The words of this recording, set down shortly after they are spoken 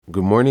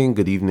Good morning,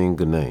 good evening,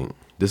 good night.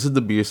 This is the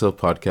Be Yourself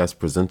podcast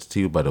presented to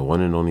you by the one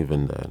and only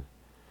Vendad.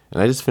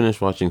 And I just finished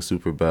watching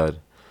Superbad.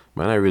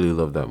 Man, I really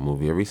love that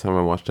movie. Every time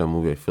I watch that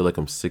movie, I feel like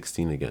I'm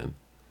 16 again.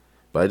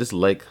 But I just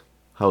like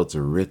how it's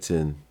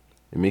written.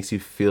 It makes you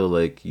feel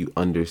like you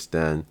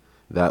understand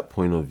that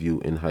point of view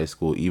in high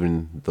school,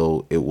 even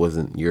though it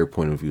wasn't your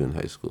point of view in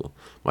high school.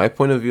 My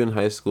point of view in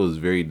high school is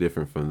very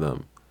different from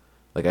them.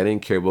 Like, I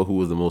didn't care about who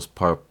was the most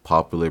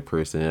popular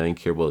person. I didn't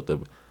care about the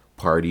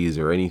parties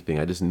or anything.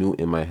 I just knew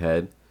in my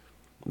head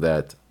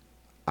that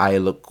I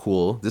look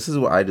cool. This is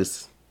what I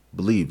just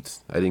believed.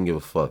 I didn't give a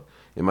fuck.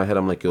 In my head,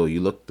 I'm like, yo, you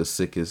look the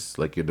sickest.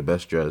 Like, you're the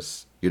best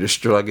dressed. You're the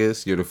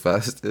strongest. You're the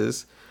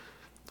fastest.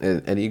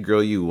 And any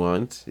girl you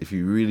want, if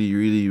you really,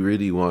 really,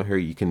 really want her,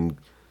 you can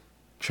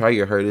try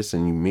your hardest,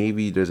 and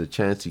maybe there's a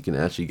chance you can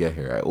actually get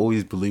her. I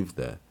always believed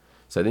that.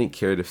 So I didn't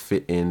care to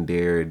fit in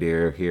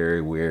there,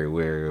 here,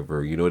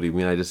 wherever. You know what I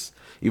mean? I just,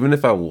 even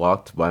if I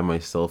walked by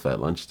myself at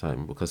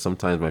lunchtime, because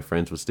sometimes my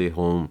friends would stay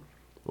home,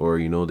 or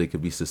they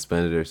could be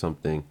suspended or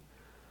something.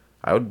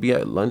 I would be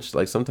at lunch.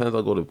 Like, sometimes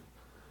I'll go to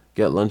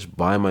get lunch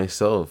by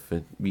myself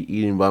and be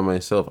eating by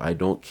myself. I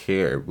don't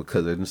care,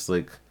 because I'm just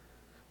like,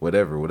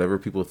 whatever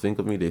people think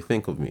of me, they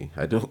think of me.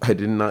 I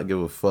did not give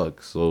a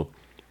fuck. So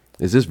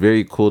it's just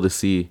very cool to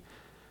see,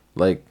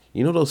 like,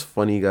 those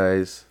funny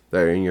guys that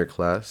are in your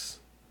class,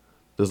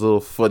 those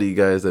little funny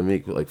guys that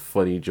make like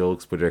funny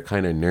jokes, but they're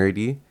kind of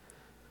nerdy.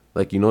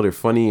 Like, they're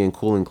funny and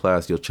cool in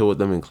class. You'll chill with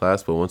them in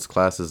class, but once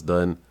class is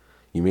done,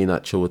 you may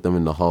not chill with them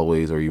in the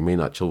hallways, or you may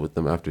not chill with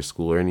them after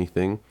school or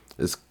anything.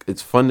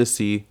 It's fun to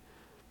see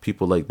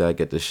people like that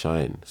get to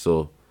shine.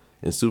 So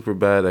in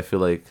Superbad, I feel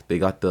like they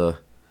got to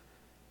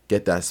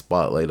get that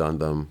spotlight on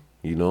them.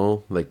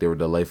 Like, they were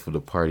the life of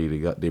the party.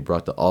 They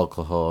brought the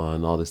alcohol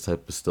and all this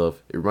type of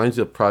stuff. It reminds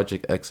me of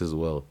Project X as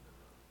well.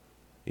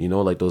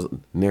 Like those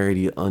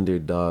nerdy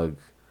underdog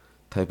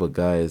type of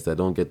guys that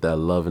don't get that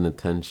love and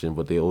attention,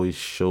 but they always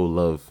show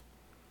love.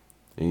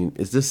 And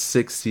it's just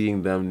sick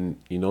seeing them,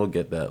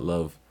 get that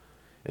love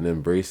and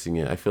embracing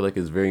it. I feel like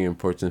it's very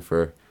important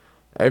for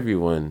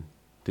everyone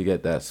to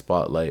get that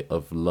spotlight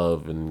of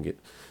love, and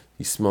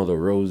you smell the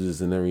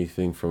roses and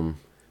everything from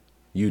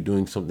you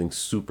doing something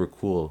super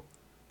cool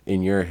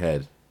in your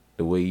head,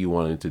 the way you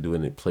wanted to do it,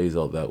 and it plays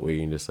out that way.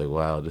 And you're just like,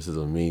 wow, this is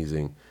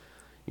amazing.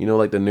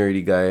 Like the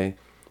nerdy guy,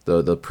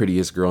 the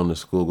prettiest girl in the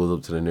school goes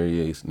up to the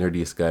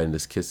nerdiest guy and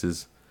just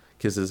kisses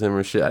him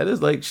or shit. I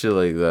just like shit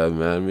like that,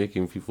 man,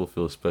 making people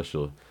feel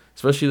special,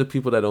 especially the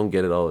people that don't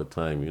get it all the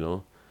time.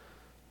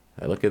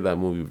 I look at that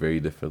movie very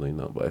differently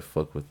now, but I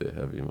fuck with it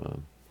heavy,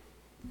 man.